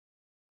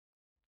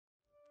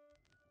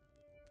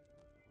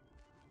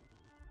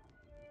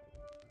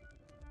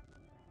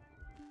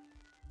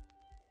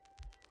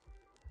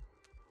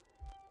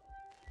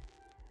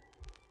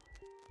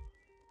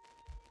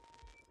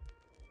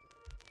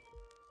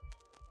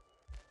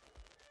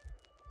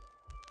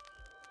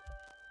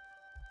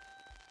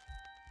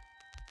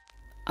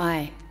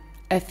I,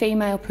 a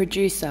female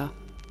producer,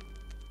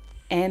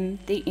 am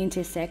the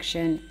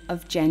intersection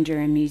of gender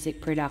and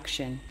music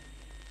production,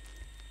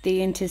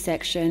 the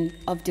intersection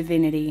of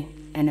divinity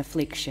and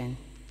affliction.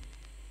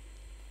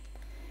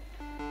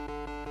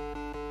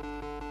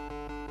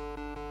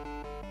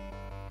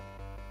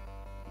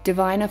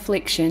 Divine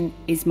Affliction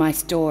is my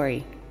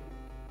story.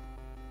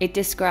 It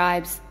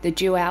describes the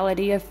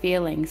duality of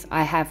feelings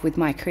I have with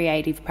my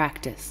creative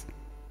practice,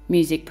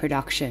 music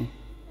production.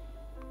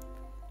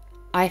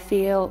 I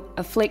feel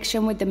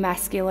affliction with the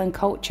masculine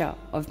culture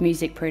of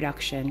music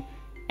production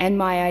and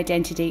my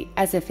identity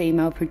as a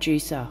female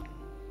producer.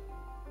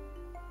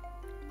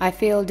 I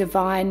feel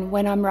divine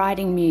when I'm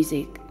writing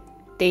music,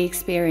 the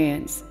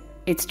experience,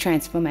 it's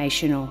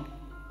transformational,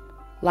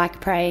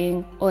 like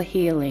praying or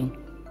healing.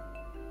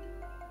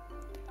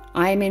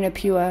 I am in a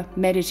pure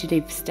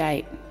meditative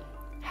state,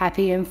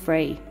 happy and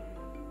free,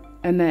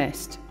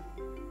 immersed,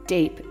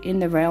 deep in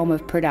the realm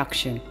of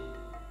production,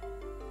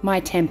 my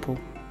temple.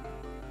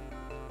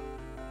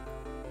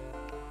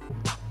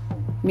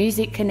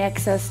 Music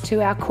connects us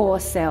to our core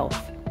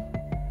self,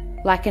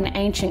 like an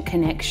ancient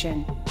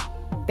connection,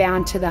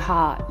 bound to the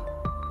heart.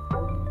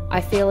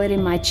 I feel it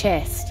in my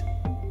chest,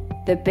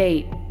 the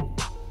beat,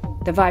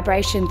 the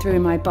vibration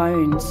through my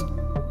bones,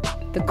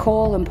 the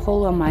call and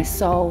pull on my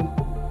soul.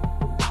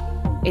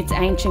 It's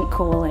ancient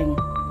calling.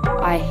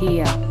 I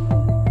hear,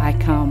 I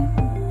come.